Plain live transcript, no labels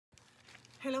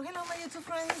Hello, my YouTube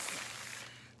friends.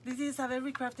 This is Isabel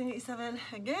with Crafty Isabel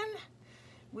again.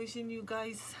 Wishing you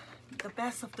guys the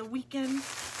best of the weekend.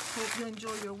 Hope you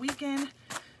enjoy your weekend.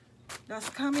 That's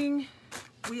coming.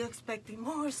 We're expecting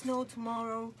more snow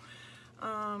tomorrow.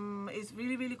 It's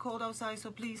really cold outside, so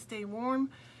please stay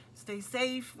warm, stay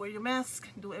safe, wear your mask,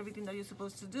 do everything that you're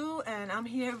supposed to do. And I'm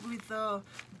here with the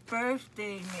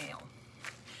birthday mail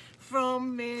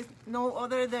from no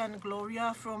other than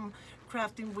Gloria from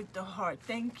Crafting with the Heart.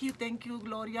 Thank you,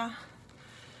 Gloria.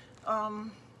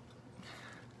 I'm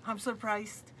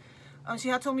surprised. She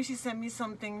had told me she sent me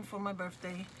something for my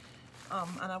birthday,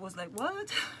 and I was like,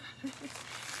 what?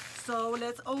 So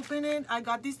let's open it. I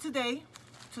got this today.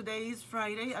 Today is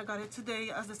Friday. I got it today.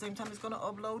 At the same time it's gonna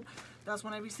upload. That's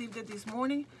when I received it this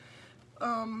morning.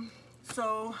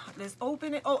 So let's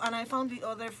open it. Oh, and I found the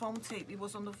other foam tape. It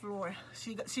was on the floor.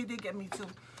 She did get me too.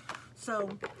 So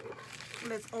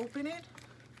let's open it.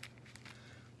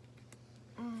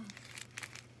 Let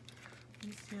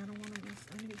me see. I don't want to miss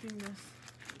anything.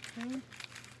 Okay.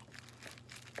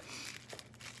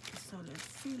 So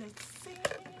let's see.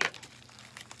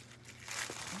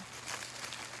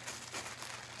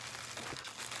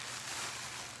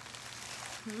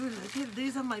 Ooh, look at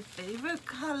these are my favorite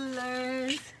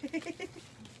colors.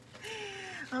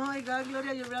 Oh my God,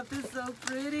 Gloria, you wrapped it so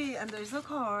pretty. And there's a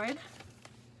card.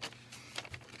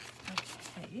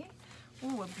 Okay.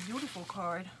 Oh, a beautiful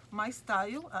card. My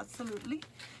style, absolutely.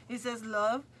 It says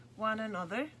love one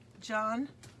another. John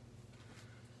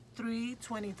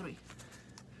 3:23.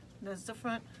 That's the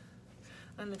front.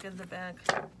 And look at the back.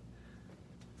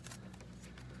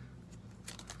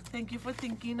 Thank you for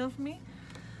thinking of me.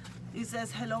 It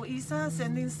says, hello Isa,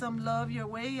 sending some love your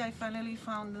way. I finally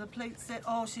found the plate set.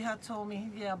 Oh, she had told me,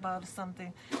 yeah, about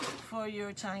something for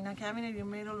your china cabinet you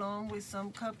made along with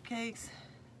some cupcakes.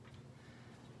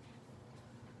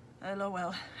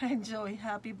 LOL. Enjoy.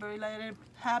 Happy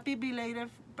belated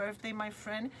birthday, my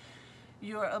friend.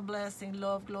 You're a blessing.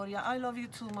 Love, Gloria. I love you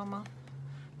too, Mama.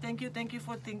 Thank you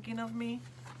for thinking of me.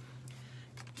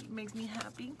 It makes me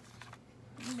happy.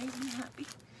 It makes me happy.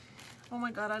 Oh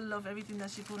my God, I love everything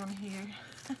that she put on here.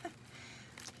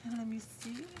 And let me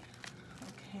see.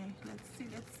 Okay, let's see.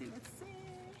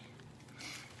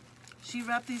 She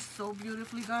wrapped these so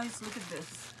beautifully, guys. Look at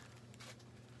this.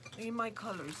 In my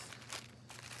colors.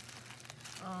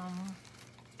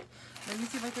 Let me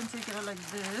see if I can take it out like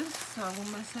this so I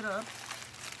won't mess it up.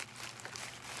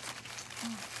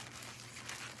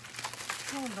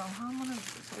 Hold on, how am I gonna do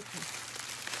this?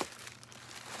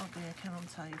 Okay, I can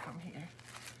untie it from here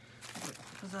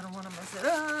because I don't want to mess it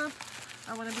up.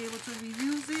 I want to be able to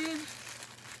reuse it.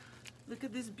 Look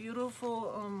at this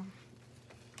beautiful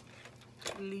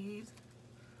leaves,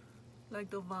 like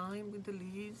the vine with the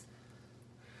leaves,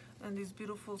 and this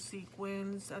beautiful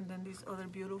sequins, and then this other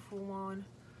beautiful one.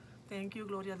 Thank you,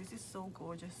 Gloria. This is so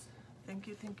gorgeous. Thank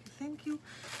you.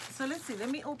 So let's see. Let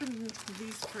me open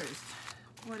these first.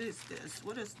 What is this?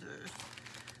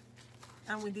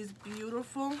 And with this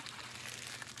beautiful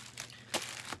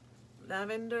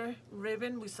lavender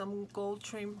ribbon with some gold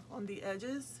trim on the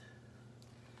edges.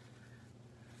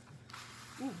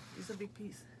 Ooh, it's a big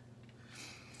piece.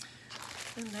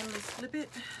 And then let's flip it.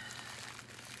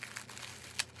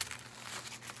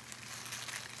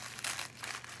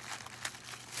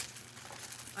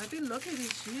 I've been looking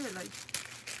this year like,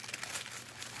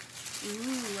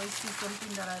 ooh, I see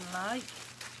something that I like.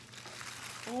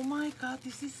 Oh my God,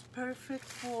 this is perfect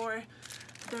for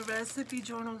the recipe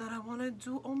journal that I want to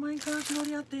do. Oh my God,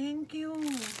 Gloria, thank you.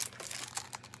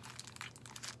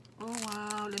 Oh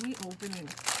wow, let me open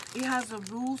it. It has a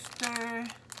rooster,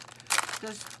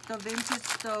 the vintage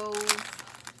stove.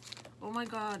 Oh my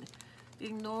God,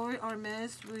 ignore our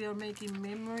mess, we are making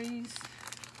memories.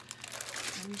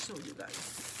 Let me show you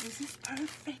guys. This is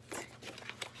perfect.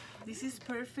 This is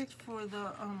perfect for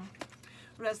the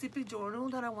recipe journal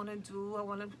that I want to do.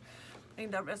 In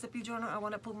that recipe journal, I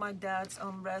want to put my dad's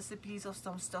recipes of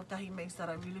some stuff that he makes that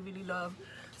I really love.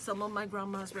 Some of my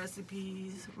grandma's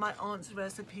recipes, my aunt's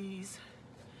recipes,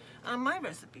 and my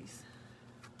recipes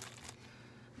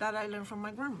that I learned from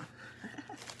my grandma.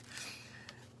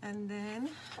 And then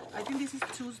I think this is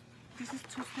Tuesday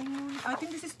morning. I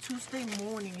think this is Tuesday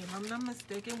morning, if I'm not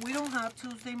mistaken. We don't have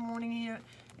Tuesday morning here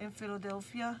in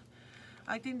Philadelphia.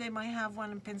 I think they might have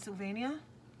one in Pennsylvania.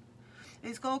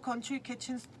 It's called Country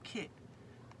Kitchen's Kit.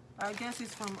 I guess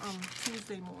it's from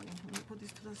Tuesday morning. Let me put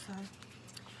this to the side.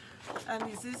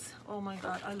 And this is, oh my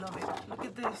God, I love it. Look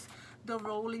at this, the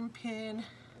rolling pin.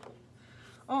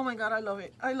 Oh my God, I love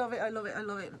it. I love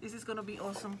it. This is gonna be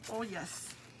awesome. Oh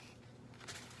yes.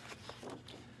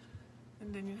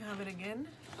 And then you have it again.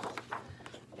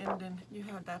 And then you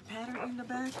have that pattern in the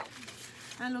back.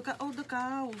 And look at all the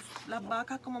cows. Las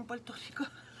vacas como en Puerto Rico.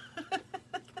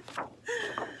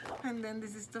 And then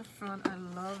this is the front. I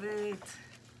love it.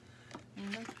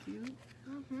 Isn't that cute?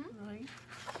 Right?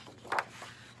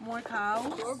 More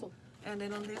cows. Adorable. And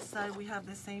then on this side we have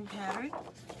the same pattern.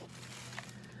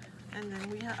 And then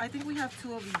we have, I think we have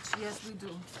 2 of each. Yes, we do.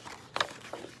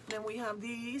 Then we have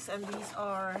these, and these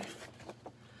are,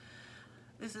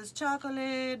 this is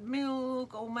chocolate,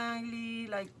 milk, O'Malley,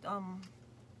 like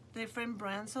different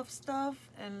brands of stuff,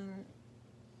 and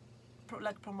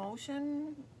like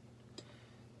promotion,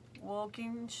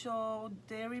 walking show,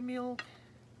 dairy milk,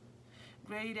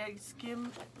 great egg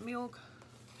skim milk.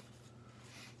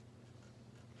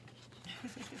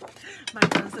 My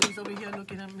grandson is over here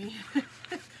looking at me.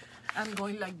 I'm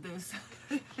going like this.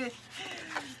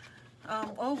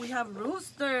 Oh, we have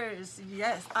roosters.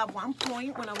 Yes, at one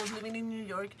point when I was living in New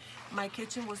York, my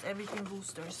kitchen was everything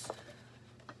roosters.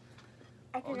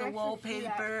 All the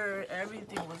wallpaper,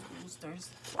 everything was roosters.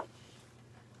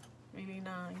 Really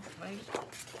nice, right?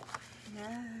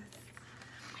 Yes.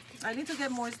 I need to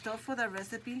get more stuff for that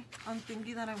recipe. I'm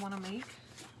thinking that I want to make.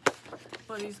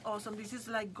 But it's awesome. This is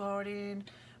like garden,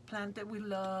 plant that we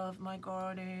love, my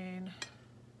garden.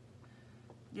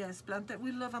 Yes, plant that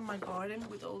we love in my garden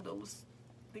with all those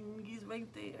thingies right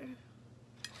there.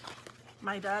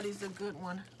 My dad is a good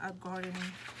one at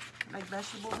gardening, like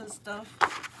vegetables and stuff.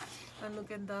 And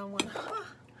look at that one.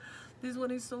 This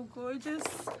one is so gorgeous.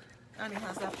 And it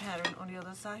has that pattern on the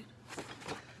other side.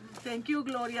 Thank you,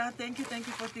 Gloria. Thank you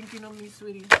for thinking of me,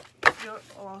 sweetie. You're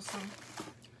awesome.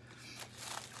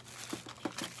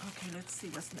 Okay, let's see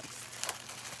what's next.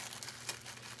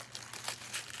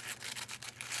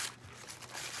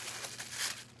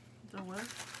 The what?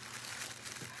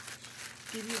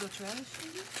 Give you the trash,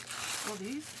 maybe? All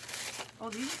these? All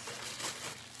these?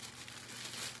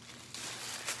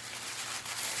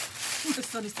 The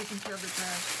son is taking care of the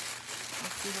trash.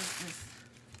 Let's see what's this.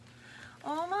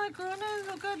 Oh my goodness,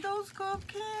 look at those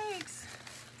cupcakes.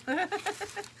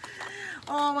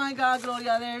 Oh my God,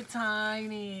 Gloria, they're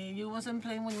tiny. You wasn't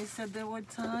playing when you said they were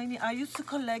tiny. I used to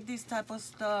collect this type of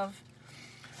stuff.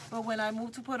 But when I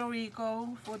moved to Puerto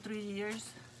Rico for 3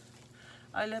 years,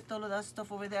 I left all of that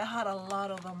stuff over there. I had a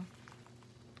lot of them.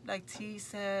 Like tea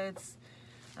sets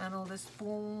and all the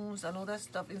spoons and all that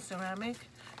stuff in ceramic.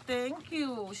 Thank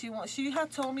you. She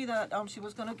had told me that she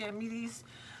was going to get me these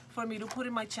for me to put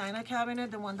in my china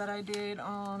cabinet. The one that I did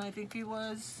on, I think it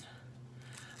was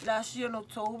last year in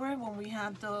October when we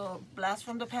had the Blast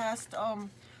from the Past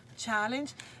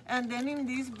challenge. And then in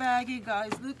this baggie,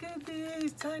 guys, look at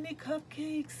these tiny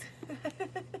cupcakes.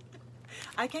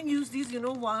 I can use these, you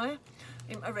know why?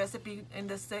 In a recipe, in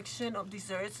the section of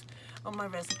desserts on my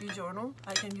recipe journal,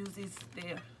 I can use these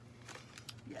there.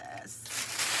 Yes.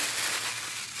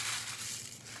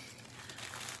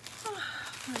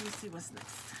 Let me see what's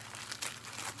next.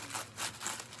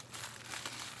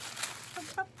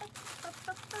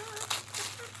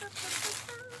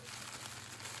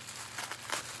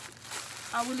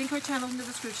 I will link her channel in the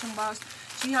description box.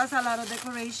 She has a lot of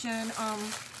decoration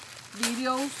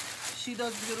videos. She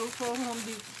does beautiful home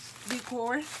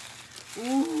decor.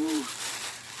 Ooh,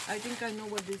 I think I know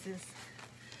what this is.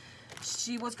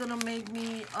 She was gonna make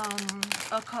me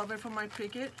a cover for my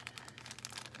Cricut.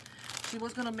 She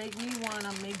was gonna make me one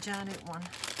and make Janet one.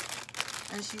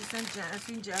 And she sent I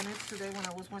seen Janet today when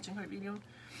I was watching her video.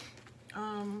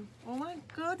 Oh my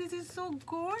God, this is so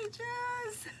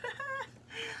gorgeous.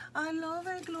 I love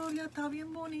it, Gloria. Está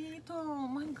bien bonito. Oh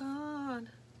my God.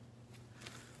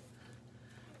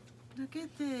 Look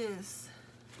at this.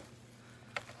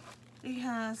 It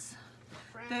has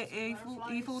the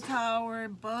Eiffel Tower,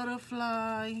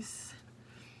 butterflies,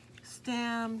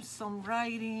 stamps, some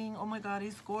writing. Oh my God,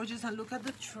 it's gorgeous. And look at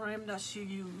the trim that she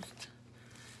used.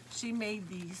 She made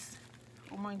these.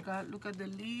 Oh my God, look at the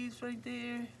leaves right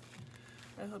there.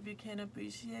 I hope you can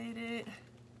appreciate it.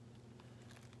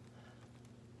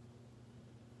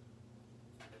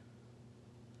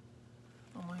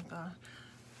 Oh my God.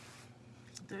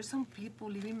 There's some people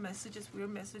leaving messages,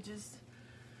 weird messages,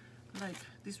 like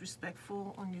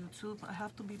disrespectful on YouTube. I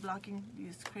have to be blocking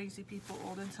these crazy people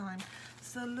all the time.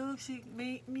 So look, she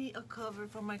made me a cover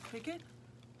for my Cricut.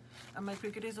 And my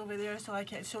Cricut is over there, so I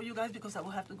can't show you guys because I will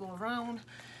have to go around.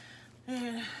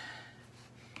 And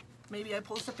maybe I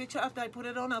post a picture after I put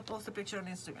it on. I'll post a picture on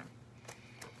Instagram.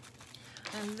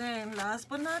 And then last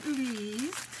but not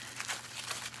least,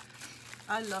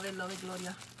 I love it,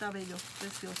 Gloria. Está bello,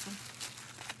 precioso.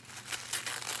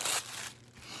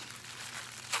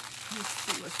 Let's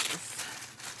see what's this.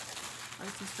 I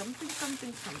see something.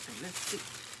 Let's see.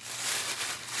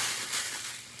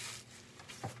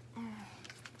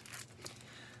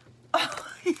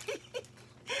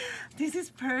 this is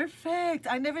perfect.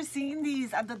 I never seen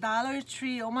these at the Dollar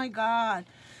Tree. Oh my God.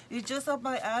 It's just up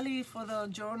my alley for the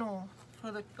journal,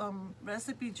 for the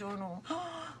recipe journal.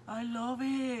 I love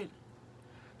it.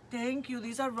 Thank you.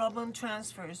 These are rub-on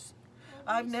transfers.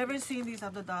 I've never seen these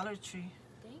at the Dollar Tree.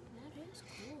 That is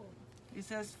cool. It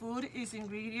says food is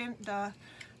ingredient that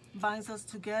binds us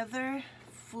together.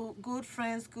 Food, good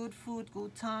friends, good food,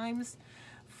 good times.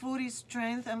 Food is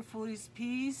strength and food is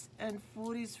peace, and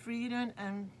food is freedom,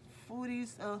 and food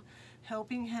is a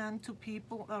helping hand to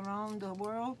people around the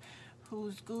world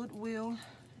whose goodwill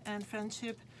and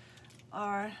friendship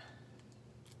are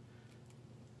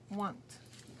want.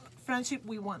 Friendship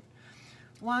we want.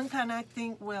 One cannot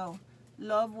think well,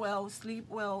 love well, sleep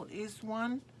well is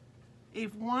one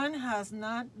if one has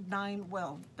not dined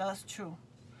well. That's true.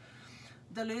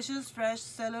 Delicious, fresh,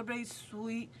 celebrate,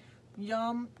 sweet,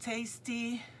 yum,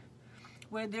 tasty.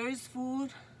 Where there is food,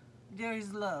 there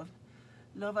is love.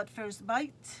 Love at first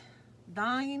bite,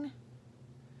 dine,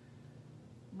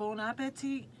 bon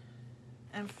appetit,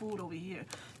 and food over here.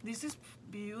 This is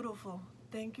beautiful.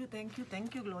 Thank you, thank you,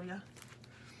 thank you, Gloria.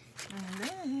 And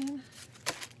then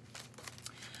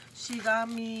she got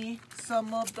me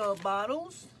some of the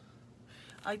bottles.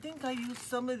 I think I used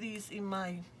some of these in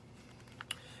my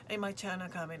china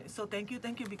cabinet. So thank you,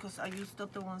 because I used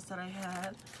up the ones that I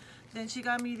had. Then she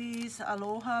got me these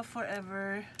Aloha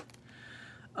Forever,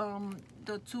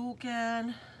 the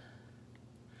toucan,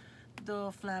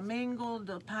 the flamingo,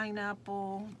 the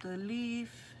pineapple, the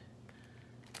leaf,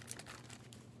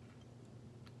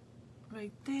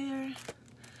 right there.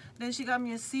 Then she got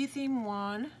me a sea theme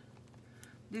one.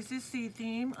 This is sea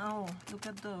theme. Oh, look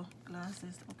at the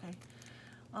glasses. Okay.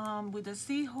 With the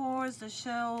seahorse, the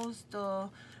shells, the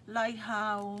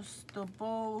lighthouse, the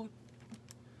boat,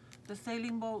 the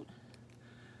sailing boat,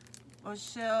 a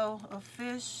shell, a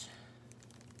fish,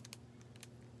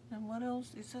 and what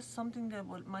else? It says something that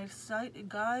with my sight.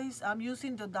 Guys, I'm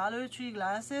using the Dollar Tree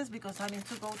glasses because I need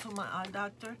to go to my eye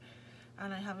doctor,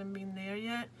 and I haven't been there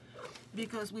yet.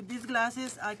 Because with these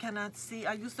glasses, I cannot see.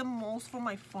 I use them most for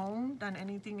my phone than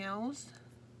anything else.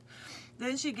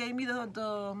 Then she gave me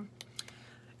the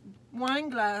wine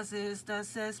glasses that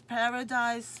says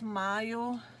Paradise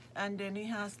Smile, and then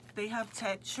they have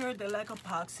texture. They're like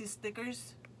epoxy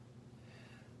stickers.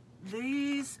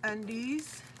 These and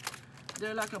these,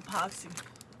 they're like epoxy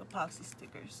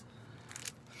stickers.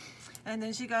 And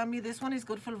then she got me, this one is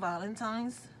good for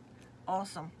Valentine's.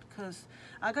 Awesome, because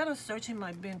I gotta search in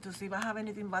my bin to see if I have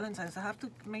anything Valentine's. I have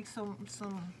to make some,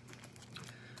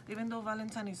 even though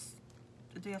Valentine is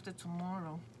the day after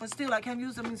tomorrow, but still I can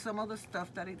use them in some other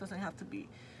stuff that it doesn't have to be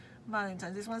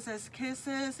Valentine's. This one says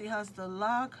Kisses. It has the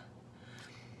lock,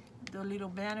 the little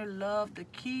banner, love, the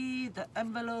key, the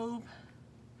envelope,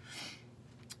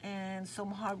 and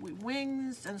some heart with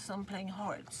wings, and some plain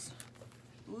hearts.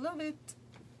 Love it.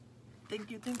 Thank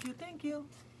you, thank you, thank you.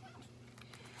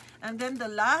 And then the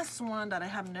last one that I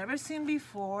have never seen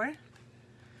before,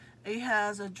 it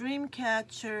has a dream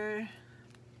catcher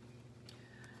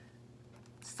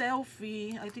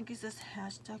selfie. I think it says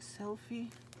hashtag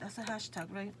selfie. That's a hashtag,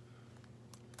 right?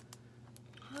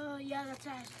 Yeah, that's a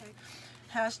hashtag.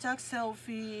 Hashtag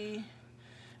selfie,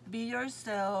 be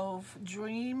yourself,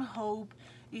 dream, hope.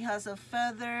 It has a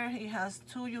feather, it has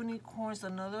 2 unicorns,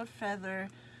 another feather,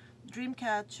 dream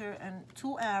catcher, and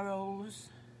 2 arrows,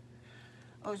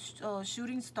 a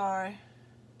shooting star,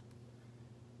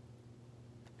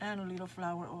 and a little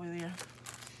flower over there.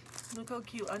 Look how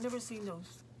cute. I've never seen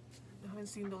those. I haven't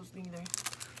seen those neither.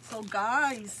 So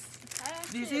guys, I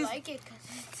actually like it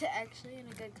because it's actually in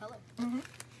a good color.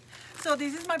 So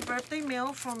this is my birthday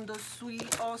mail from the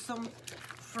sweet, awesome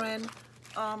friend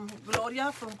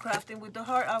Gloria from Crafting with the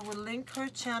Heart. I will link her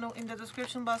channel in the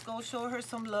description box. Go show her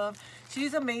some love.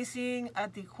 She's amazing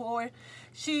at decor.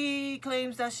 She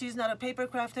claims that she's not a paper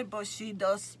crafter, but she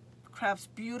does crafts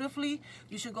beautifully.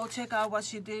 You should go check out what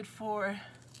she did for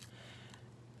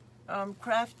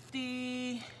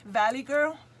Crafty Valley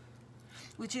Girl,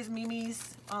 which is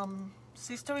Mimi's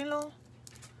sister-in-law.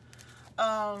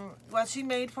 What she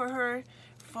made for her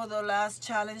for the last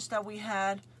challenge that we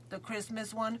had, the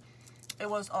Christmas one, it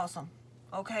was awesome.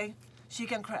 Okay, she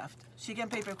can craft, she can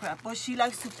paper craft, but she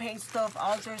likes to paint stuff,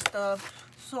 alter stuff,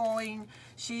 sewing.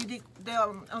 She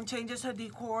changes her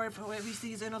decor for every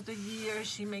season of the year.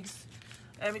 She makes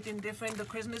everything different. The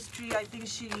Christmas tree, I think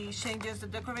she changes the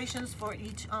decorations for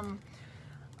each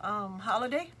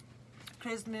holiday,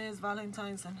 Christmas,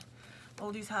 Valentine's, and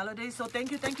all these holidays. So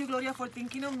thank you, Gloria, for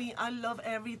thinking of me. I love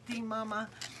everything, Mama,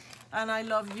 and I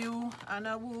love you, and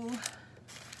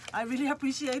I really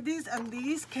appreciate these. And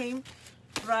these came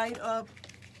right up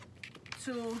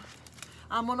to,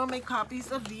 I'm gonna make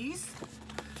copies of these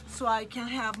so I can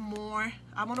have more.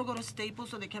 I'm gonna go to Staples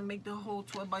so they can make the whole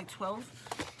 12 by 12.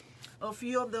 A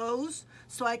few of those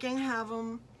so I can have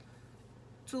them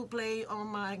to play on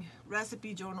my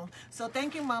recipe journal. So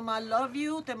thank you, Mama. I love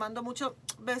you. Te mando muchos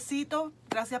besitos.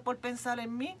 Gracias por pensar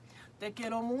en mí. Te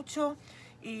quiero mucho.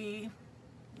 Y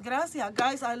gracias,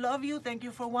 guys. I love you. Thank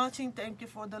you for watching. Thank you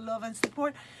for the love and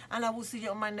support. And I will see you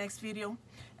on my next video.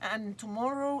 And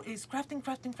tomorrow is crafting,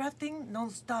 crafting, crafting.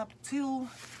 Non-stop till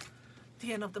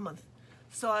the end of the month.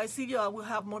 So I see you. I will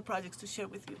have more projects to share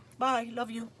with you. Bye.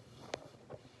 Love you.